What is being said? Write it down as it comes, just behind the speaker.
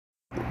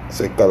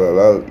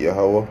Sekalalal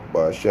Yahweh,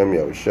 Ba'ashem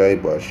Yahushai,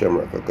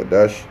 Ba'ashem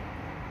Rakakadash,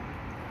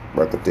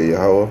 Brakate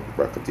Yahweh,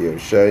 Brakate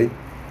Yahushai.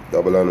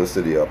 Double honors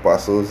to the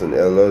apostles and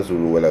elders who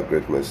rule at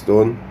Great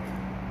Millstone.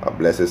 A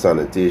blessed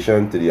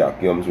salutation to the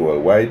Akiums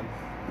worldwide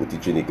who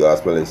teaching the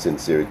gospel in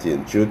sincerity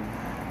and truth.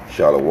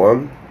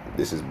 Shalom.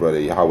 This is Brother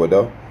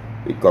Yahweh.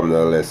 We come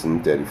to a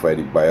lesson to edify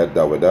the Bayat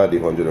Dawada, the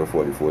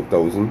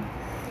 144,000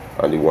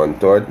 and the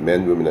 1/3,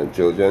 men, women, and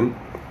children.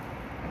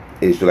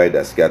 Israelites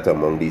that scatter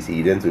among these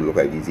heathens who look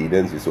like these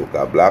heathens, the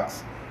so-called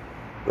blacks,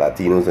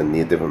 Latinos, and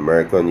Native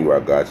American. You are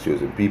God's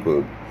chosen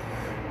people.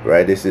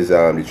 Right? This is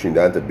the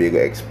Trinidad Tobago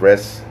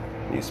Express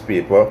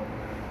newspaper.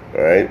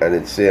 Right? And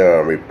it's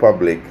a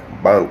Republic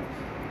Bank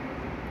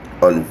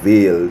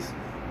unveils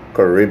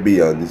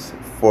Caribbean's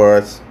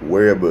first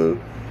wearable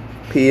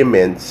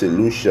payment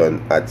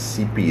solution at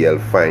CPL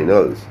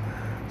finals.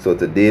 So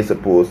today is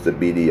supposed to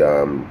be the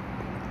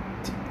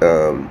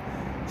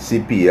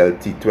CPL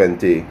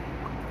T20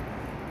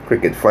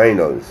 cricket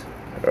finals,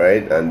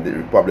 right? And the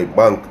Republic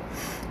Bank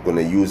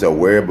gonna use a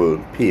wearable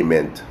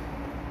payment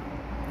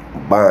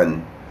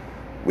band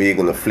where you're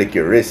gonna flick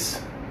your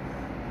wrist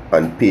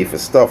and pay for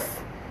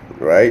stuff,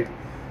 right?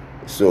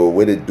 So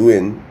what they're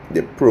doing,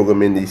 they're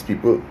programming these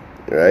people,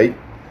 right?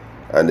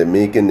 And they're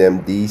making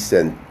them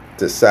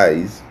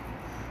desensitize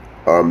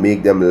or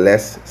make them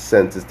less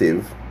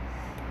sensitive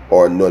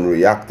or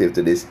non-reactive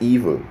to this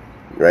evil,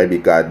 right?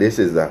 Because this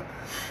is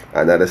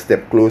another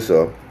step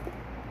closer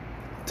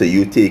to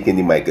you taking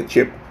the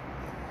microchip.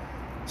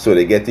 So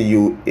they're getting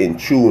you in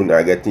tune,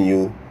 or getting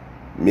you,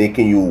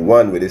 making you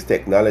one with this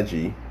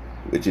technology,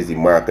 which is the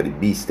mark of the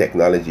beast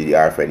technology, the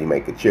RFID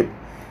microchip.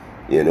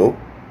 You know,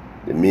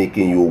 they're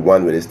making you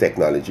one with this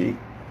technology.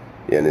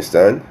 You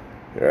understand?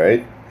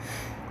 Right?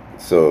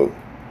 So,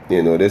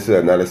 you know, this is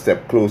another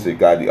step closer.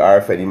 God, the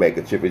RFID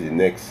microchip is the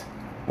next,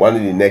 one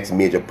of the next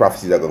major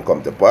prophecies that are gonna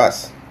come to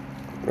pass.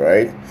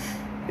 Right?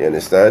 You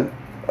understand?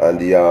 And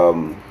the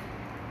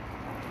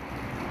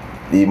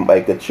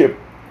microchip,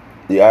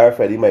 the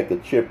RFID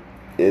microchip,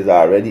 is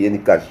already in the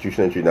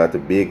Constitution of Trinidad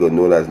Tobago,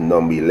 known as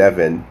number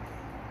 11,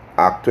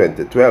 Act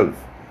 2012.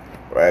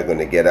 Right,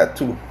 gonna get that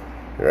too.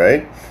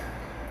 Right.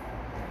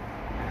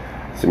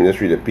 So let me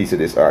just read a piece of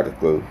this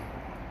article.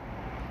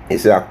 It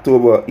says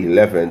October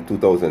 11,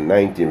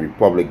 2019,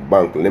 Republic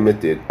Bank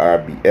Limited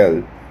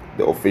 (RBL),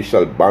 the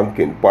official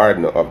banking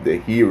partner of the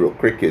Hero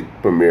Cricket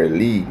Premier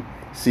League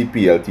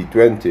 (CPL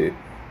T20),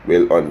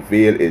 will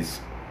unveil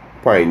its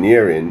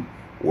pioneering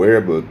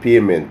wearable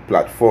payment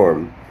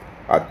platform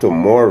at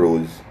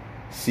tomorrow's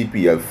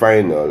CPL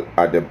final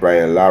at the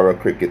Brian Lara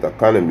Cricket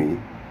Academy,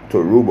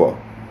 Toruba.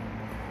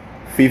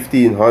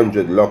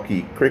 1,500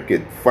 lucky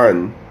cricket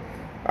fans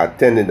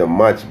attending the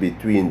match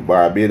between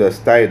Barbados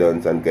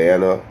Titans and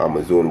Guyana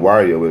Amazon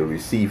Warrior will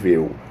receive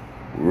a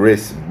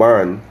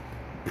wristband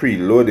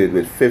preloaded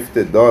with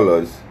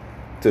 $50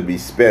 to be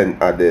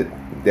spent at the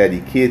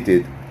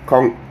dedicated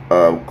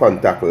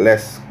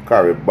contactless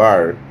carry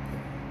bar.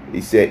 He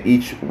said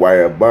each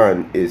wire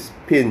band is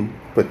pin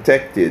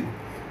protected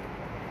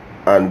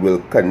and will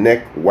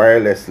connect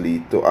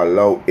wirelessly to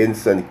allow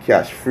instant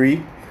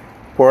cash-free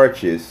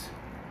purchase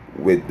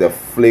with the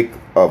flick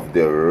of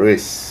the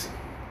wrist.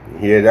 You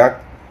hear that?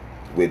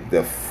 With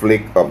the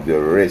flick of the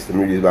wrist. Let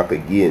me read this back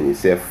again. He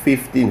said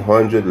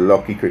 1,500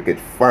 lucky cricket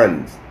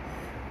fans,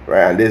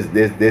 right? And this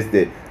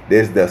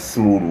the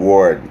smooth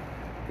word.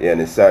 You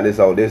understand? This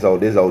how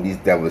these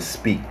devils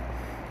speak.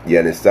 You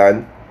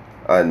understand?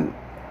 And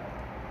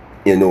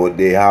you know,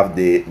 they have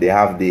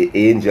the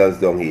angels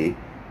down here,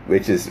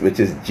 which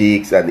is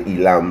Jakes and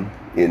Elam.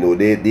 You know,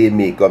 they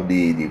make up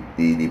the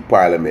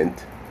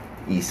parliament,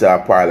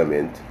 Isa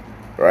parliament,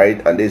 right?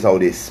 And this is how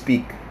they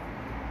speak.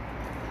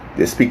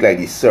 They speak like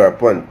the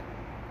serpent.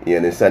 You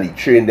understand? He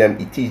train them,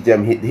 he teach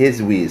them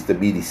his ways to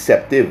be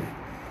deceptive,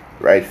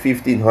 right?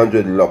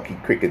 1,500 lucky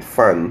cricket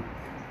fans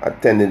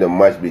attending the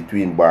match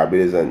between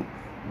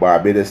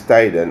Barbados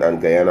Titan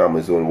and Guyana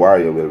Amazon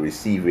Warrior will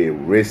receive a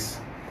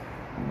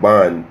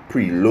wristband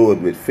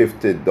preload with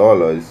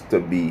 $50 to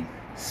be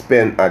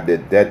spent at the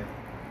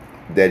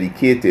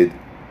dedicated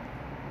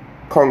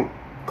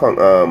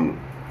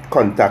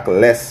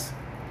contactless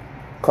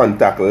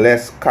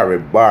carry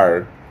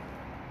bar.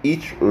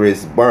 Each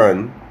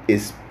wristband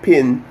is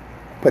pin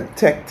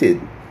protected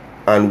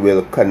and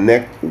will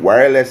connect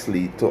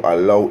wirelessly to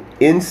allow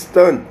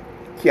instant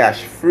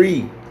cash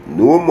free,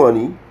 no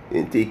money,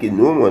 and taking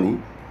no money,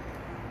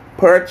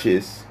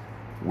 purchase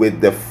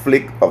with the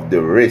flick of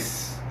the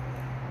wrist.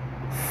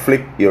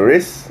 Flick your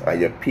wrist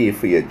and you pay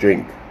for your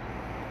drink,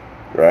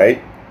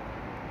 right?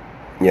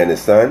 You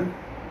understand?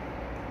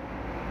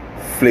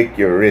 Flick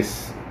your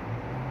wrist,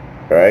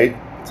 right?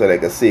 So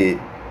like I say,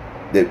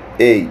 they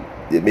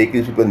make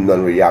these people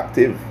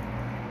non-reactive.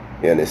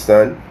 You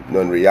understand?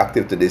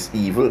 Non-reactive to this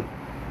evil,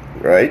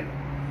 right?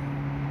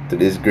 To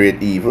this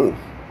great evil,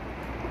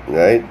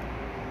 right?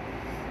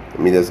 Let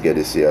me just get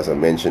this here as I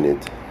mention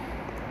it.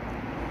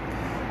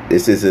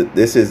 This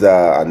is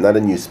another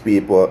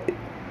newspaper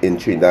in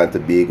Trinidad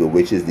Tobago,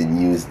 which is the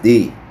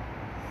Newsday,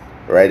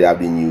 right? They have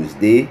the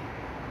Newsday,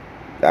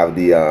 They have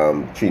the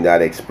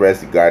Trinidad Express,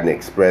 the Garden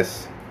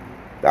Express.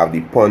 They have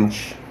the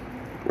Punch,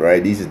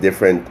 right? These is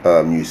different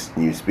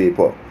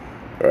newspaper,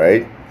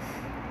 right?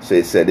 So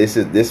it said this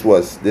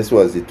was the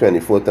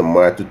 24th of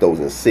March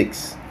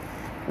 2006.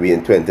 We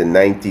in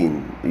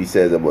 2019. He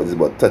says it's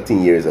about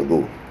 13 years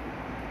ago,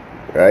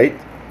 right?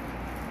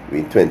 We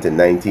in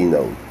 2019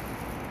 now,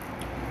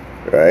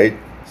 right?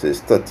 So it's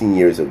 13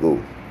 years ago.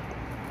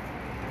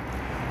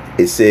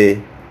 It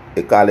say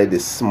they call it the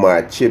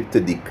smart chip to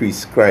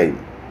decrease crime,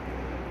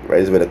 right?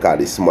 That's what they call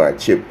the smart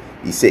chip.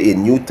 He say a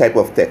new type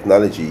of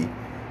technology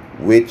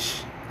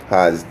which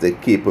has the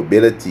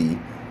capability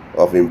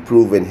of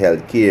improving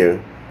healthcare,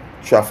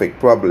 traffic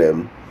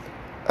problem,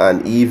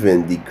 and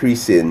even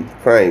decreasing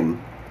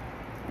crime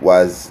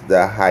was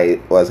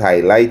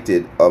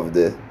highlighted of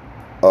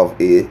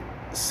a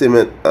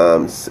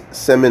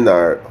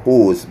seminar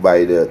hosted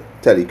by the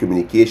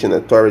Telecommunication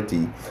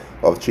Authority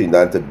of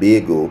Trinidad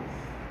Tobago,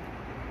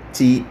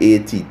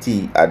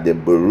 TATT, at the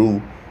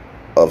Bureau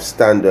of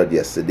Standard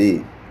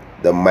yesterday.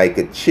 The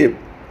microchip,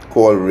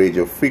 called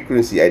radio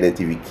frequency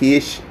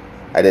identification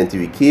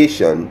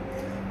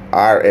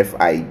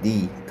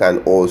RFID, can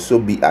also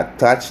be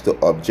attached to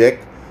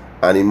object,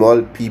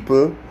 animal,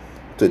 people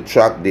to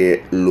track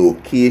their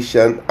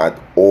location at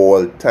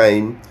all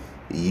time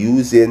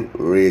using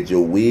radio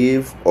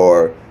wave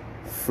or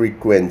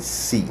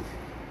frequency.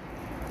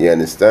 You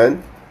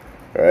understand?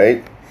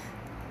 Right?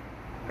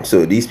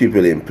 So these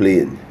people ain't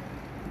playing.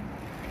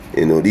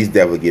 You know, these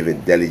devil give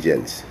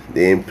intelligence.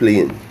 They ain't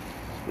playing.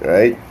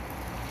 Right?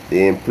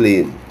 They ain't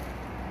playing.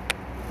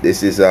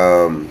 This is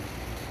the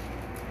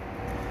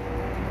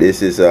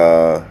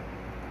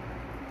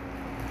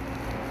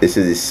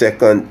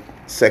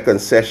second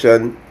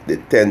session, the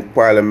 10th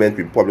Parliament,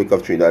 Republic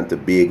of Trinidad and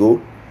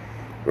Tobago,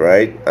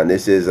 right? And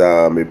this is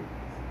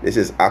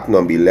Act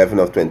number 11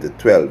 of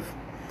 2012,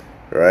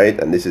 right?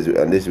 And this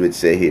would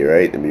say here,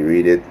 right? Let me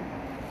read it.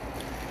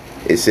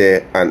 It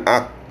says an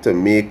act to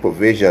make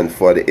provision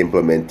for the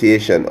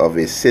implementation of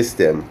a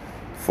system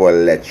for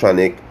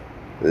electronic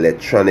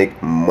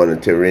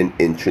monitoring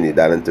in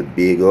Trinidad and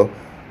Tobago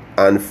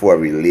and for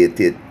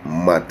related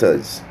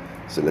matters.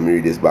 So let me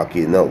read this back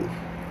here now,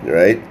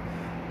 right?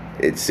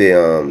 It's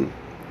the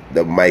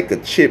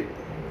microchip,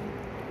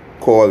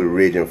 called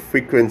radio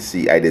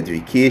frequency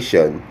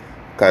identification,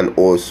 can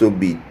also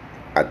be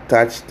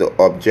attached to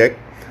object,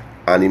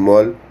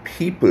 animal,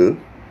 people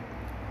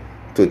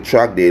to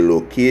track their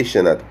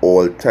location at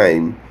all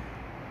time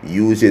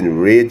using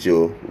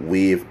radio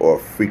wave or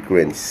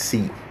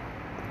frequency.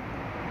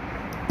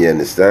 You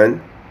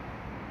understand?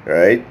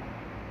 Right?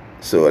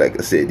 So like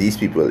I said, these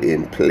people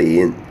ain't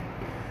playing.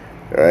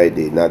 Right?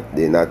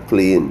 They're not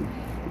playing.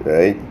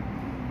 Right?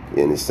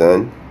 You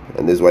understand?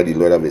 And that's why the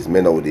Lord of his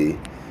men out there,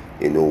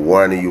 you know,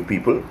 warning you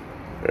people.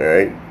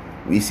 Right?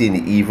 We seen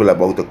the evil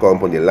about to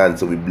come on the land,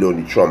 so we blow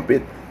the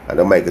trumpet, and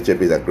the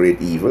microchip is a great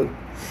evil.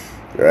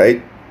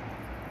 Right?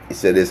 He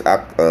said this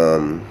act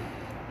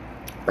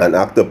an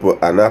act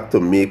to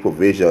make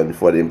provision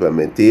for the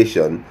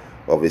implementation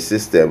of a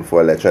system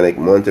for electronic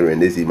monitoring.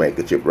 This is the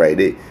microchip right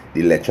there, the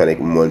electronic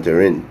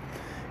monitoring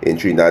in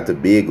Trinidad and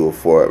Tobago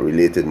for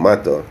related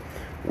matter,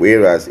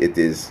 whereas it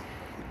is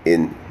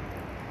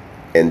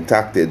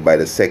enacted by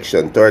the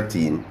Section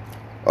 13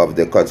 of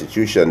the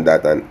Constitution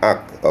that an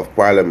Act of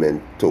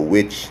Parliament to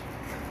which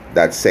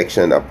that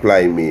section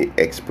apply may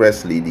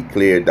expressly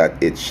declare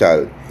that it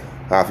shall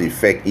have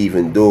effect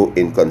even though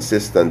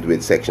inconsistent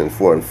with Section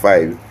 4 and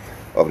 5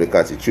 of the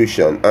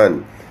Constitution,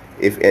 and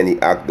if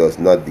any act does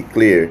not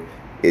declare,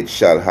 it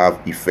shall have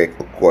effect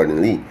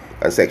accordingly.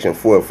 And Section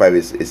 4 and 5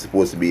 is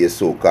supposed to be a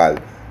so-called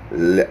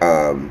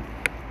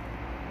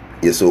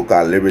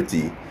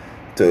liberty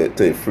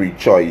to free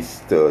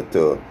choice,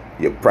 to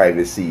your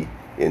privacy.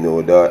 You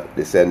know,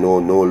 they said no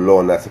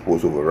law not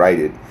supposed to override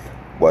it,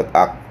 but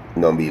Act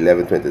number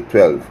 11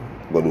 2012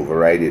 going to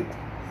override it.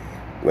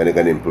 When they're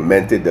going to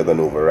implement it, they're going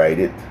to override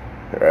it.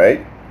 Right?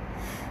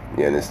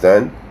 You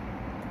understand?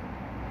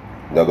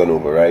 They're going to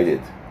override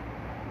it.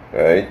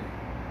 Right?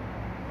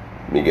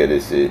 Let me get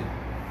this.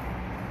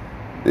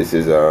 This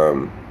is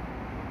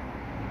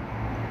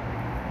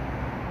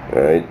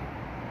right.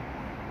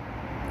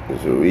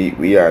 So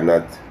we are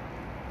not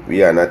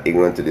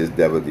ignorant to this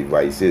devil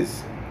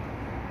devices.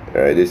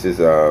 Alright, this is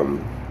 2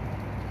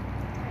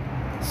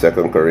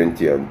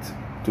 Corinthians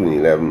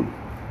 2:11.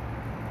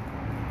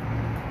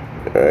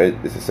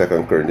 Alright, this is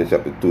 2 Corinthians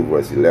chapter 2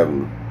 verse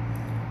 11.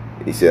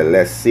 He said,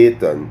 lest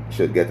Satan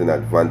should get an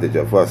advantage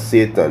of us.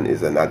 Satan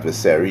is an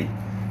adversary.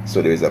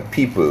 So there is a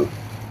people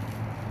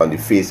on the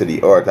face of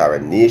the earth, or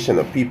a nation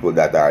of people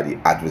that are the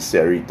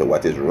adversary to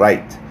what is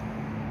right.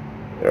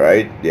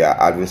 Right? They are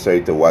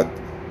adversary to what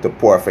the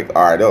perfect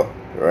order.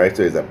 Right?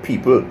 So there's a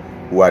people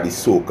who are the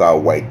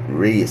so-called white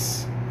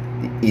race,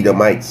 the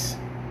Edomites.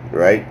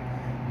 Right?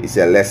 He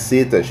said, lest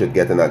Satan should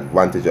get an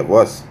advantage of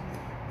us,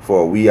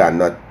 for we are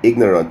not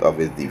ignorant of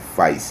his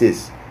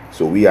devices.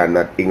 So we are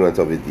not ignorant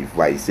of his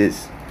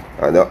devices.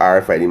 And the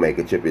RFID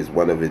microchip is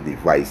one of his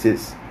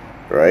devices.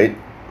 Right?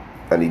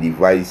 And the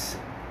device,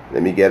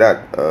 let me get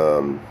that.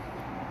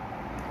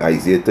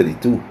 Isaiah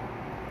 32,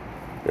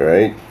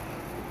 right?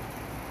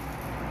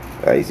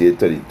 Isaiah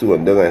 32,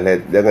 and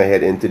they're gonna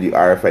head into the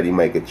RFID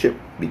microchip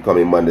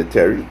becoming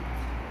mandatory.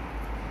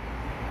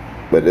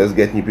 But just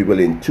getting people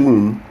in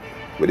tune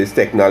with this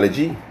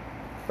technology.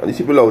 And these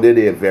people out there,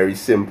 they are very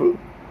simple.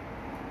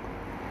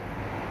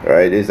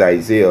 Alright, this is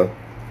Isaiah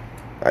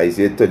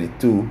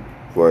 32,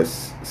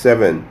 verse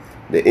 7.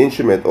 The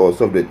instrument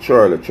also of the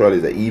churl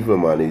is an evil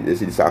man.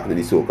 This is actually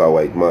the so-called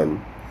white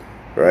man,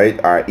 right?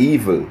 Are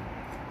evil.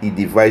 He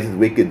devises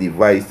wicked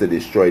device to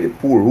destroy the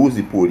poor. Who's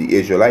the poor? The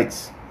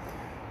Israelites.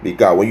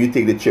 Because when you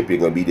take the chip, you're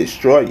going to be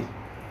destroyed.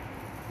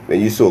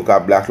 When you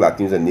so-called blacks,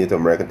 Latinos, and Native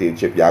Americans take the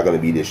chip, you're going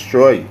to be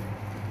destroyed.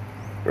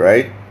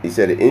 Right? He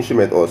said the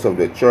instrument also of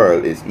the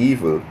churl is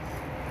evil.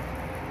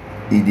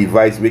 He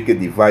devised wicked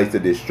device to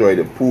destroy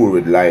the poor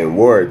with lying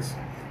words.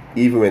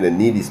 Even when the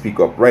needy speak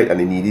upright, and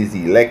the needy is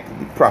the elect,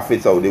 the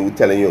prophets out there who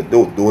telling you,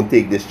 don't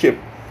take this chip.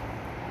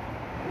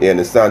 You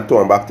understand?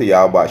 Turn back to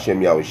Yahweh Hashem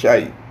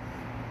Yahushai.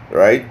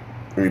 Right?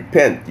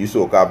 Repent, you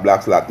so-called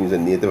blacks, Latinos,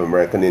 and Native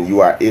Americans, and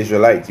you are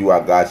Israelites, you are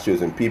God's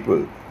chosen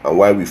people. And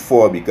why we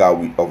fall?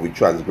 Because of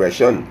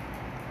transgression.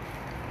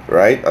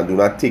 Right? And do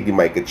not take the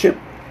microchip.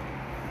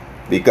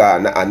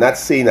 Because I'm not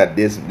saying that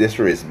this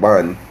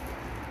wristband,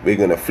 we're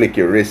going to flick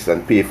your wrists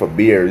and pay for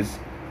beers.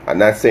 I'm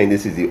not saying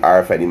this is the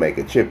RFID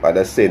microchip. I'm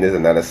just saying there's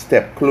another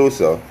step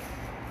closer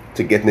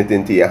to getting it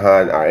into your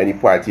hand or any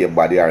part of your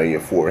body or in your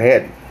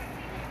forehead.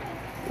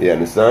 You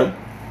understand?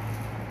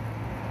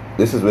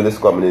 This is where it's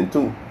coming in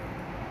too.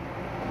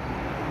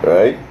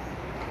 Right?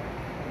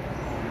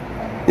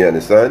 You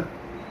understand?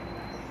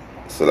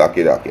 So lock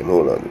it up.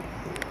 Hold on.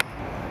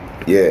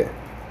 Yeah.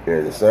 You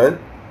understand?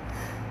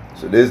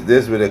 So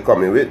this where they're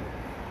coming with.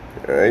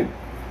 Right?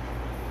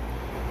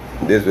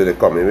 This where they're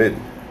coming with.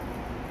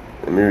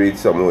 Let me read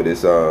some of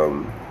this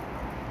alright,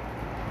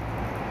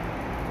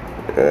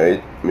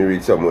 let me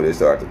read some of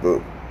this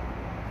article.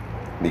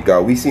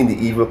 Because we seen the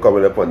evil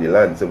coming up on the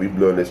land, so we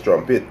blowing this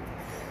trumpet.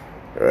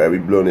 Alright, we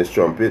blowing this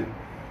trumpet.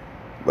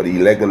 But the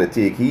elect gonna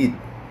take heed.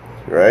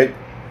 Right?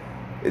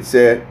 It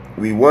said,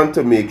 we want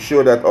to make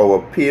sure that our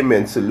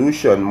payment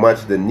solution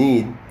match the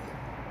need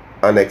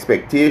and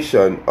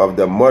expectation of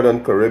the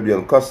modern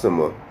Caribbean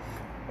customer.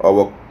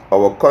 Our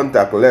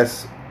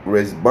contactless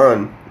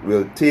wristband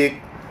will take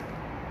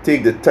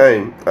the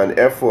time and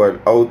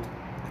effort out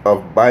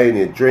of buying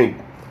a drink,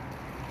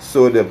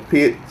 so the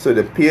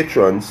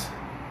patrons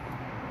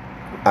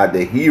at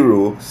the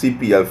Hero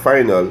CPL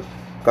final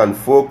can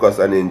focus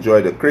and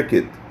enjoy the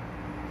cricket.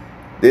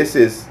 He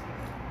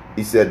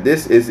said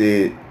this is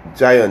a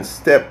giant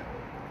step,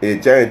 a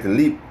giant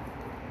leap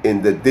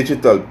in the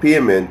digital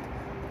payment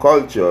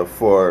culture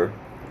for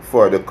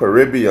the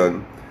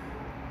Caribbean,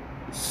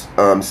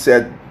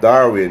 said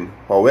Darwin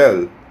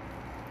Howell,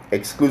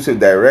 exclusive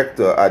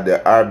director at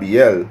the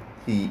RBL.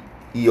 He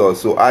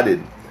also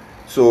added,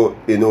 so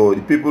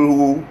the people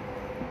who,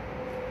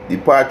 the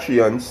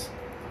Patreons,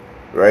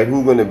 right,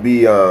 who gonna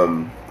be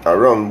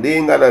around, they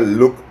ain't gonna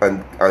look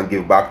and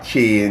give back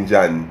change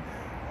and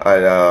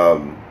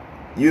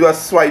you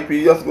just swipe,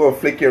 you just go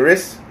flick your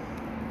wrist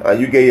and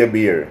you get your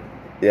beer.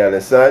 You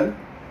understand?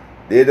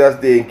 They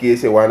just there in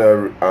case you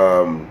wanna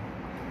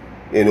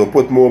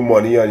put more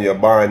money on your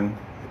band.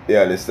 You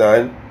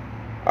understand?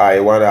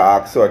 I want to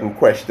ask certain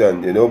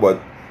questions,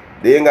 but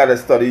they ain't got to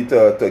study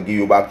to give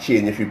you back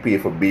change if you pay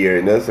for beer,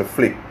 it's a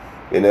flick.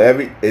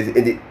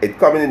 It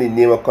coming in the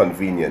name of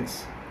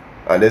convenience.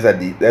 And that's how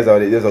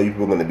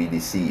people are going to be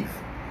deceived.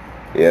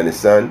 You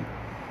understand?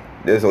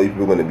 That's how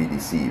people are going to be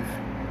deceived.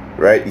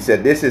 Right? He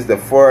said this is the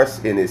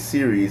first in a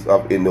series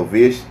of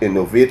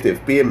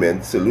innovative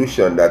payment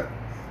solution that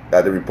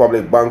the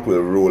Republic Bank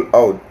will roll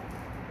out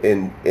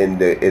in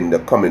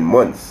the coming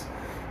months.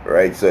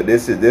 Right? So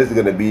this is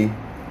going to be,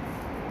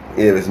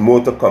 there's more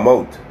to come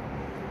out,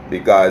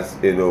 because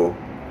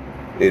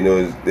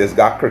there's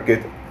got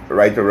cricket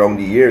right around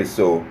the years,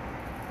 so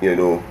they're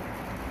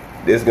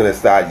gonna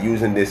start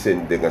using this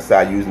in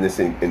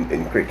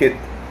cricket.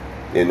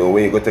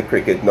 When you go to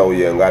cricket now,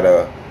 you ain't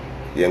gotta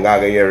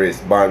get your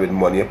wristband with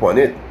money upon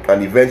it,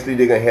 and eventually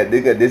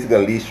this is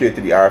gonna lead straight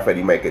to the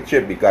RFID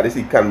microchip, because this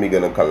economy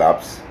gonna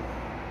collapse,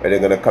 and they're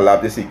gonna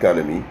collapse this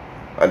economy,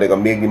 and they're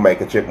gonna make the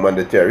microchip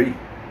mandatory.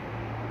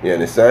 You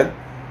understand?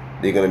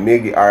 They're going to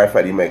make the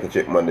RFID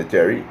microchip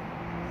mandatory.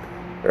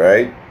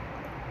 Right?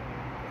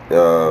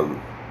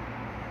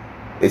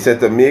 It said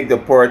to make the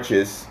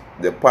purchase,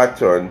 the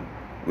patron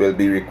will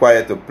be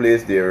required to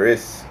place their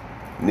wrist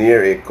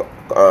near a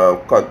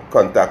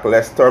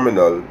contactless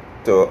terminal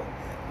to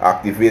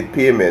activate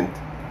payment.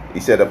 He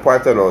said the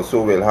patron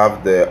also will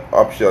have the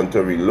option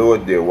to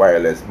reload their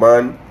wireless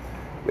band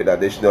with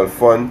additional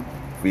fund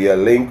via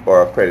link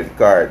or a credit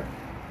card,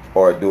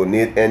 or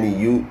donate any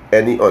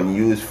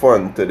unused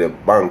fund to the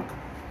bank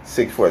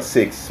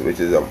 646,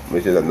 which is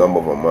a number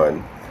of a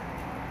man,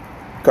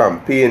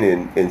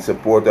 campaigning in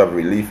support of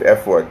relief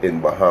effort in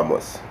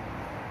Bahamas.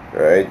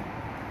 Right?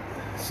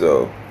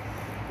 So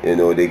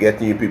they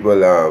getting you people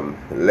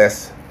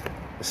less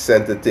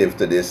sensitive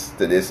to this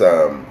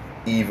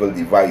evil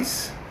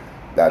device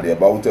that they're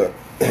about to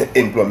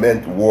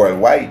implement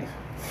worldwide,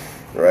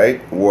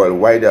 right?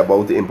 Worldwide, they're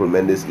about to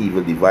implement this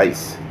evil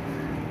device,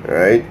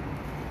 right?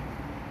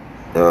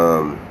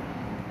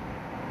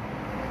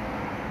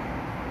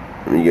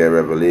 Let me get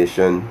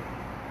Revelation,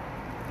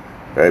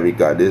 right?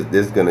 Because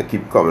this is gonna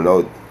keep coming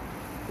out.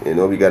 You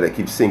know, we gotta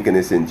keep sinking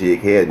this in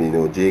Jake's head. You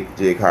know,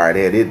 Jake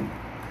hard-headed.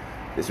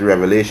 It's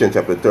Revelation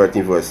chapter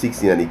 13 verse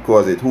 16, and he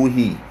calls it who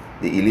he,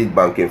 the elite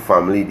banking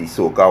family, the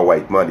so-called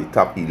white man, the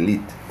top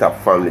elite,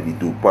 top family, the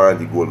DuPont,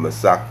 the Goldman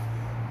Sachs,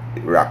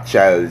 the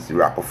Rothschilds, the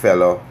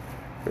Rockefeller,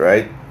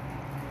 right?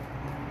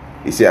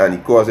 He said, and he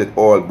calls it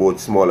all,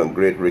 both small and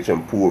great, rich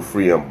and poor,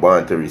 free and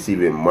bond, to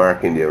receive a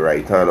mark in their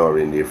right hand or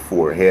in their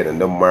forehead. And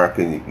the mark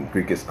in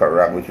Greek is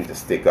karak, which is a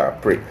stick or a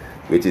prick,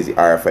 which is the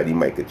RFID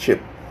microchip.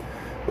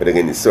 But they're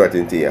going to insert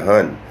into your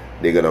hand.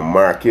 They're going to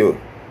mark you,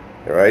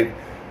 right?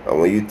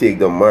 And when you take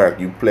the mark,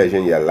 you pledge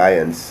in your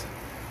alliance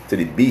to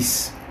the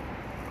beast.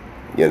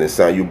 You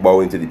understand? You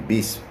bow into the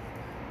beast.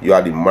 You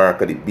are the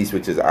mark of the beast,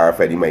 which is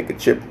RFID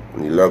microchip.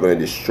 And the Lord going to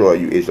destroy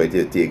you, Israel,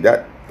 to take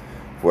that.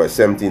 Verse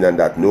 17, and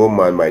that no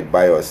man might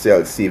buy or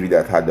sell, save he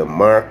that had the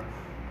mark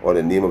or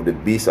the name of the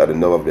beast or the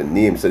number of the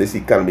name. So this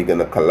economy going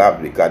to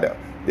collapse, because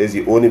there's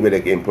the only way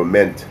they can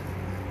implement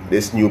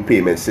this new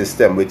payment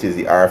system, which is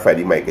the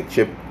RFID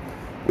microchip,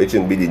 which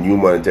will be the new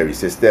monetary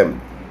system.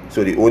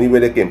 So the only way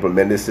they can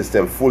implement this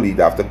system fully,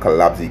 they have to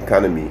collapse the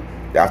economy.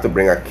 They have to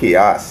bring a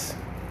chaos.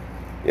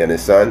 You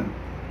understand?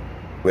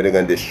 Where they're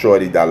going to destroy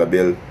the dollar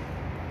bill,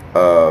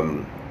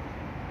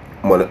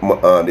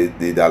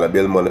 the dollar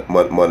bill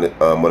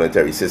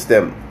monetary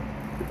system,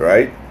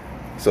 right?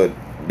 So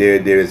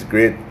there is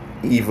great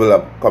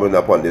evil coming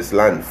up on this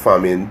land: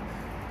 famine,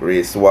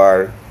 race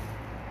war,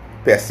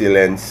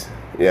 pestilence.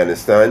 You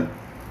understand?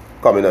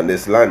 Coming on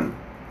this land,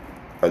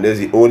 and there's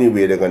the only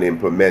way they're going to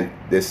implement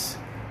this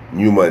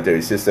new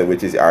monetary system,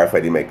 which is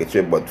RFID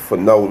microchip. But for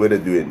now, what they're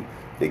doing,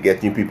 they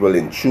get new people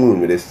in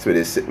tune with this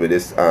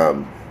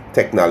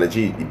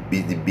technology,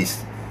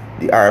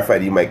 the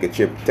RFID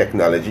microchip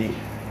technology.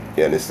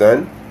 You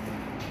understand?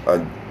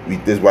 And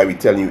this is why we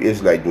tell you,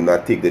 Israelite, do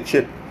not take the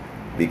chip,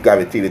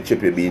 because if you take the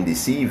chip, you're being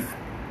deceived,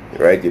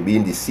 right? You're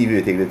being deceived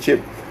if you take the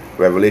chip.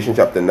 Revelation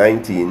chapter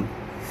 19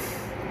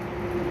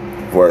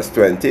 verse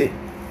 20,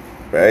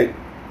 right?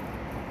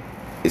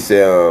 It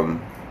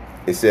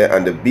said,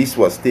 and the beast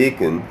was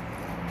taken,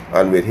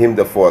 and with him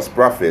the false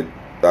prophet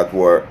that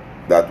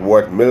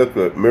worked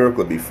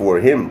miracle before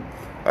him,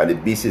 and the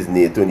beast is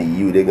near to the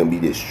EU. They're gonna be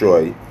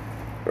destroyed,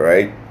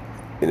 right?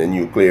 In the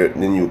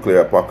nuclear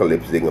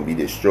apocalypse, they're gonna be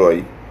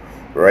destroyed,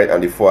 right?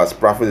 And the false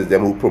prophet is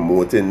them who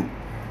promoting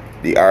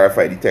the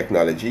RFID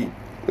technology,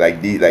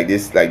 like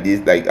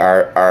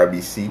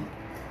RBC.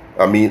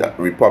 I mean,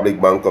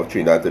 Republic Bank of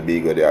Trinidad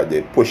Tobago.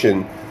 They're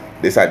pushing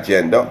this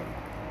agenda.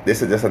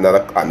 This is just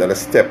another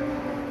step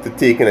to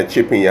taking a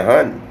chip in your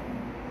hand.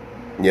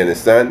 You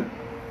understand?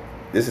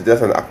 This is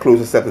just a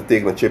closer step to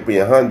taking a chip in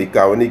your hand,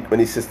 because when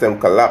the system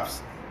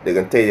collapse, they're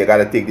gonna tell you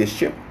gotta take this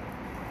chip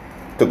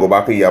to go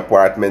back to your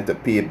apartment, to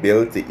pay a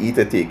bill, to eat,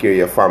 to take care of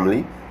your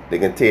family. They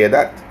can tell you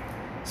that.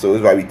 So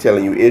that's why we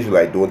telling you,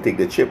 Israelite, don't take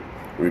the chip.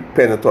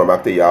 Repent and turn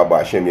back to Yahweh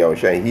Hashem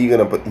Yahushua. He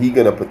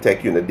gonna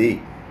protect you in the day.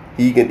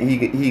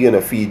 He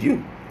gonna feed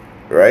you,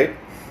 right?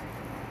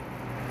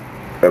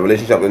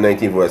 Revelation chapter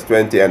 19 verse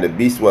 20, and the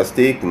beast was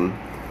taken,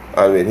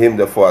 and with him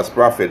the false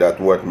prophet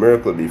that worked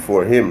miracle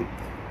before him,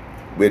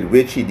 with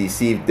which he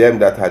deceived them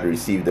that had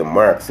received the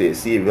mark. Say,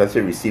 see, if you have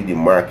to receive the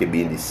mark, you're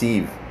being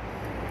deceived,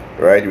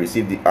 right?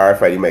 Receive the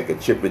RFID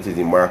microchip, which is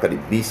the mark of the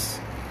beast.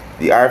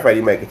 The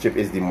RFID microchip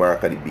is the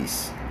mark of the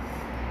beast,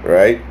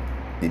 right?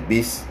 The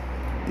beast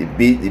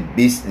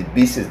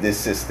is this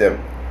system.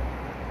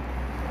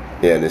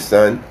 You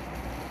understand?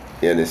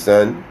 You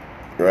understand?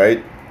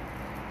 Right?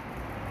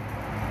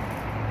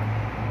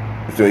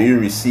 So when you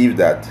receive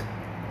that,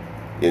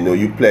 you know,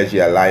 you pledge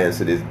your alliance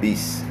to this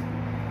beast,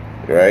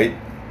 right?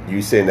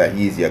 You saying that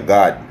he is your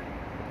God,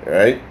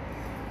 right?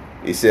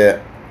 He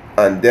said,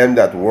 and them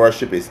that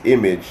worship his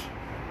image,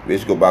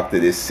 which go back to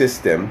this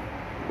system,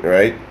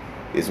 right?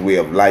 His way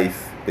of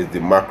life, his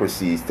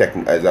democracy,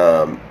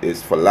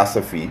 his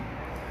philosophy.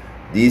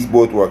 These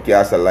both were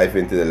cast alive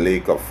into the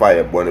lake of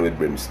fire, burning with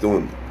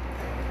brimstone.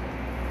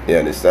 You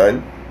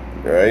understand?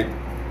 Right?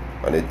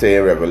 And they tell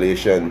you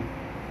Revelation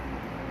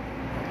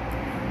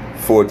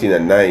 14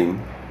 and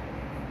 9,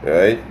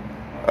 right?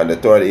 And the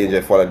third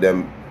angel followed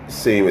them,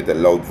 saying with a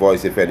loud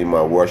voice, if any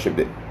man worship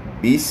the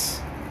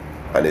beast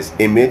and his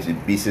image, the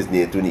beast is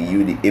near to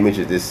you, the image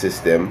is this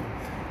system,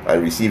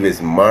 and receive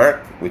his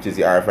mark, which is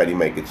the RFID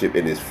microchip,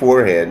 in his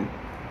forehead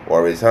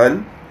or his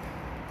hand,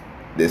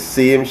 the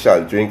same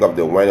shall drink of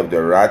the wine of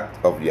the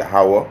wrath of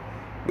Yahweh,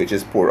 which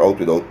is poured out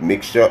without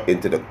mixture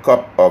into the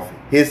cup of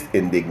his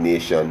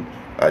indignation,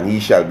 and he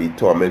shall be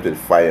tormented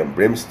with fire and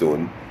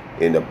brimstone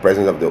in the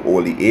presence of the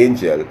holy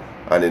angel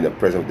and in the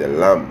presence of the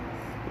Lamb.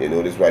 You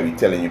know, this is why we're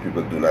telling you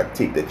people, do not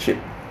take the chip,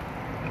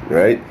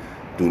 right?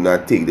 Do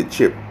not take the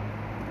chip,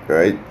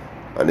 right?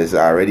 And it's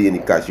already in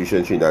the Constitution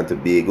of Trinidad and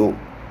Tobago,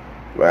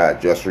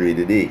 right? Just read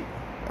today,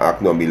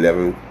 Act number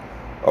 11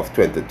 of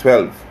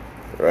 2012,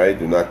 right?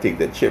 Do not take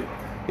the chip.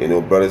 You know,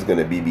 brother's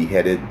gonna be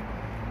beheaded.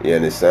 You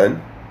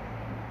understand?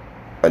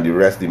 And the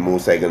rest the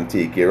Most High gonna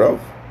take care of.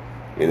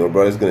 You know,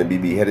 brother's gonna be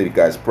beheaded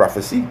because it's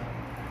prophecy,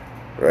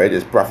 right?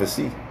 It's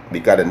prophecy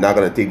because they're not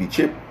gonna take the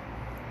chip,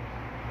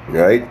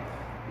 right?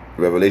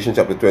 Revelation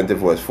chapter 20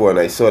 verse 4, and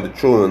I saw the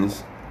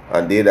thrones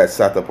and they that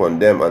sat upon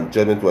them, and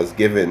judgment was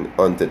given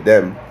unto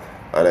them,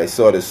 and I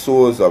saw the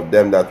souls of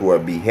them that were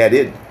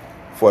beheaded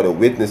for the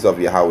witness of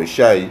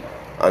Yahushua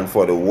and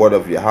for the word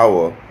of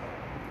Yahweh,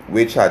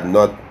 which had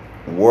not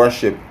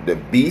worshipped the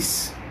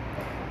beast,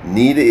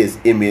 neither his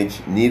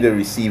image, neither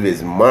receive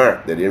his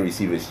mark, that they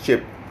receive his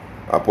chip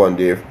upon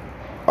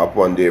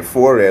their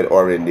forehead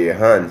or in their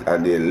hands,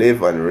 and they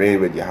live and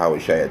reign with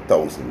Yahushua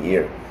 1,000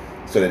 years.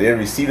 So they didn't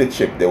receive the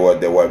chip.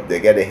 They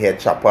get their head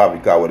chopped off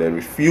because they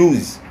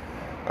refuse,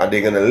 and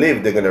they're gonna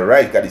live. They're gonna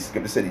rise. God, the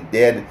scripture said, the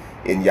dead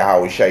in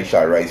Yahushua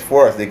shall rise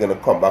first. They're gonna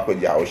come back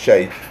with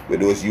Yahushua with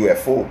those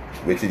UFO,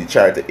 which is the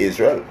chariot of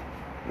Israel,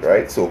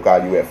 right?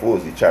 So-called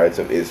UFOs, the chariots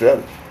of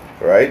Israel,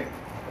 right?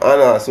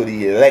 And also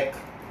the elect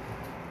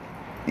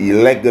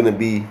they're gonna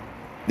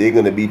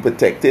be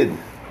protected,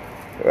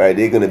 right?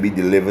 They're gonna be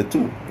delivered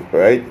too,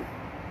 right?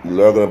 The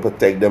Lord gonna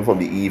protect them from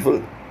the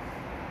evil.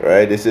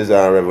 Right, this is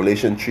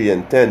Revelation 3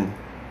 and 10.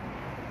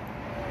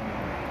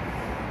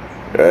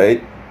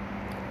 Right,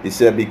 he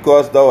said,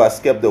 because thou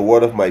hast kept the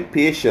word of my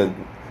patience,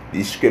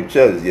 these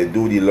scriptures, you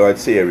do the Lord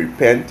say, you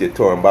repent, you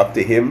turn back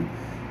to him,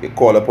 you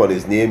call upon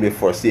his name, you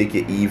forsake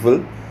your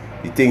evil.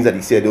 The things that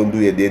he said don't do,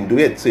 you didn't do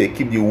it. So you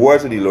keep the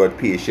words of the Lord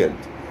patient.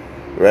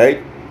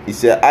 Right, he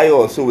said, I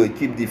also will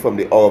keep thee from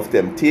the hour of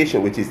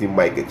temptation, which is the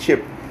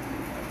microchip,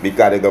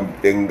 because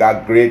they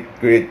got great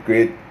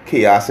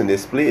chaos in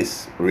this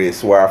place.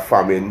 Race war,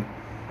 famine,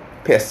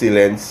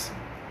 pestilence,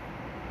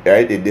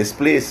 right? In this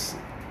place,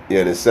 you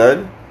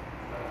understand?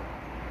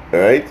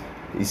 Right?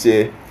 He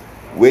said,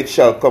 which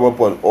shall come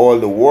upon all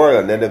the world,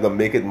 and then they're gonna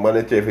make it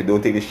mandatory. If you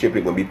don't take the ship,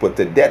 you're gonna be put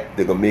to death.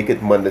 They're gonna make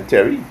it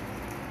mandatory.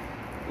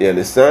 You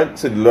understand?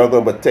 So the Lord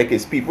gonna protect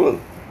his people,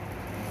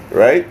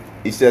 right?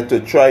 He said to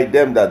try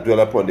them that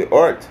dwell upon the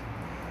earth.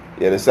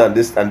 You understand?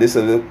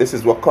 This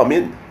is what come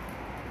in.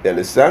 You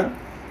understand?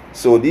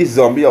 So these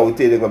zombies out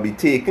there, they're gonna be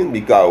taken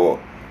because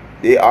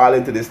they all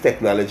into this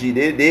technology.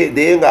 They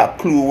ain't got a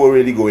clue what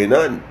really going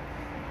on,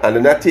 and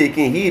they're not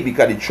taking heed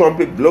because the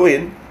trumpet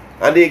blowing,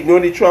 and they ignore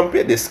the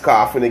trumpet. They're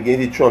scoffing against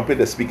the trumpet.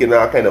 They're speaking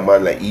all kind of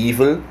man like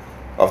evil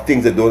of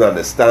things they don't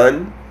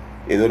understand.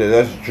 You know,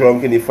 they're just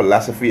drunk in the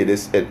philosophy of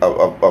this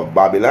of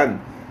Babylon.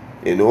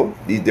 You know,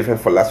 these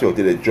different philosophy out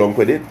there, they're drunk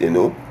with it. You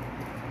know,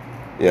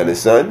 you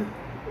understand,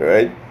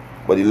 right?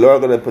 But the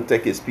Lord gonna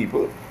protect his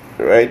people,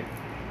 right?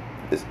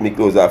 Let me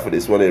close out for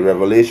this one. In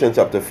Revelation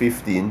chapter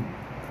 15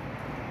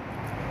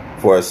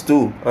 verse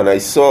 2, and I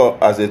saw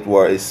as it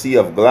were a sea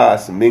of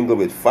glass mingled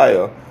with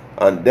fire,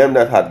 and them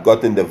that had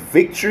gotten the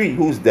victory,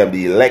 who's them?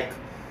 The elect,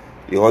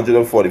 the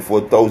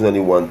 144,000,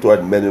 the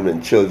 1/3 men, women,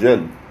 and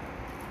children,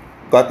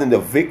 gotten the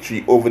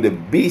victory over the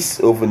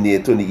beast, over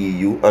NATO and the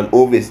EU, and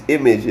over his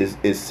image,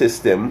 his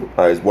system,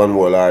 or his one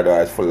world order, or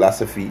his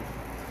philosophy,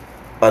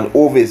 and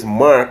over his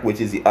mark,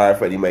 which is the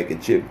RFID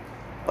microchip,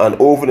 and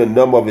over the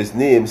number of his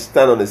name,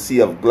 stand on the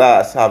sea of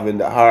glass, having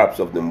the harps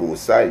of the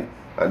Most High.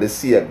 And the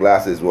sea of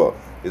glass is what?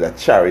 Is a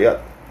chariot.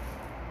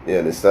 You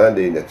understand?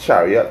 They're in a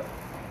chariot,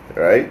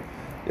 right?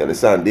 You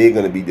understand? They're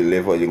going to be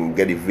delivered. You can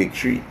get the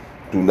victory.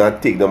 Do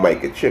not take the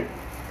microchip.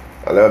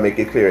 And let me make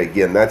it clear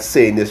again. Not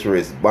saying this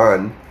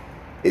wristband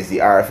is the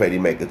RFID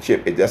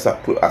microchip. It's just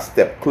a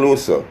step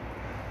closer,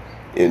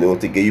 you know,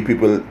 to get you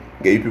people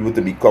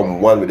to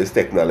become one with this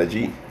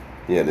technology.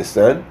 You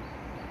understand?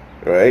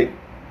 Right?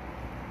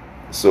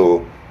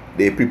 So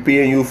they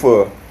prepare you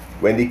for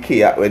when the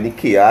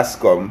chaos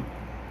come,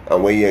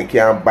 and when you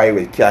can't buy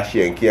with cash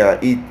and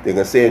can't eat, they're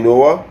gonna say, you know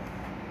what?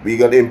 We're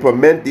gonna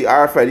implement the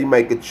RFID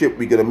microchip.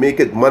 We're gonna make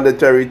it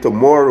mandatory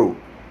tomorrow.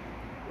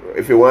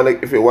 If you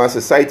want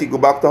society go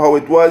back to how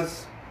it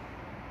was,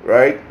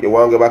 right? You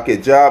want to go back to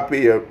your job,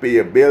 pay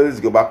your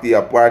bills, go back to your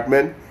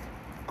apartment,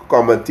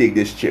 come and take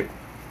this chip.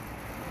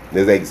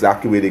 That's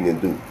exactly what they're gonna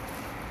do,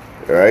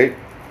 right?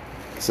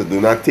 So do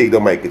not take the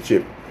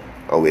microchip.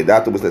 And with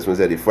that, let's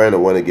edify. I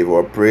want to give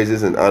our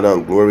praises and honor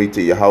and glory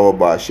to Yahweh,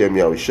 Ba'ashem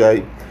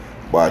Yahushai,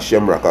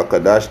 Ba'ashem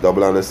Rakakadash,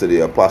 double honors to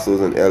the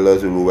apostles and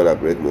elders who will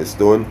have written with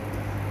stone,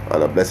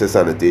 and a blessed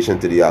sanitation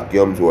to the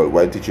Akyams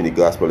worldwide, teaching the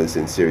gospel in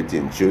sincerity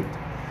and truth.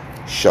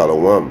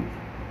 Shalom.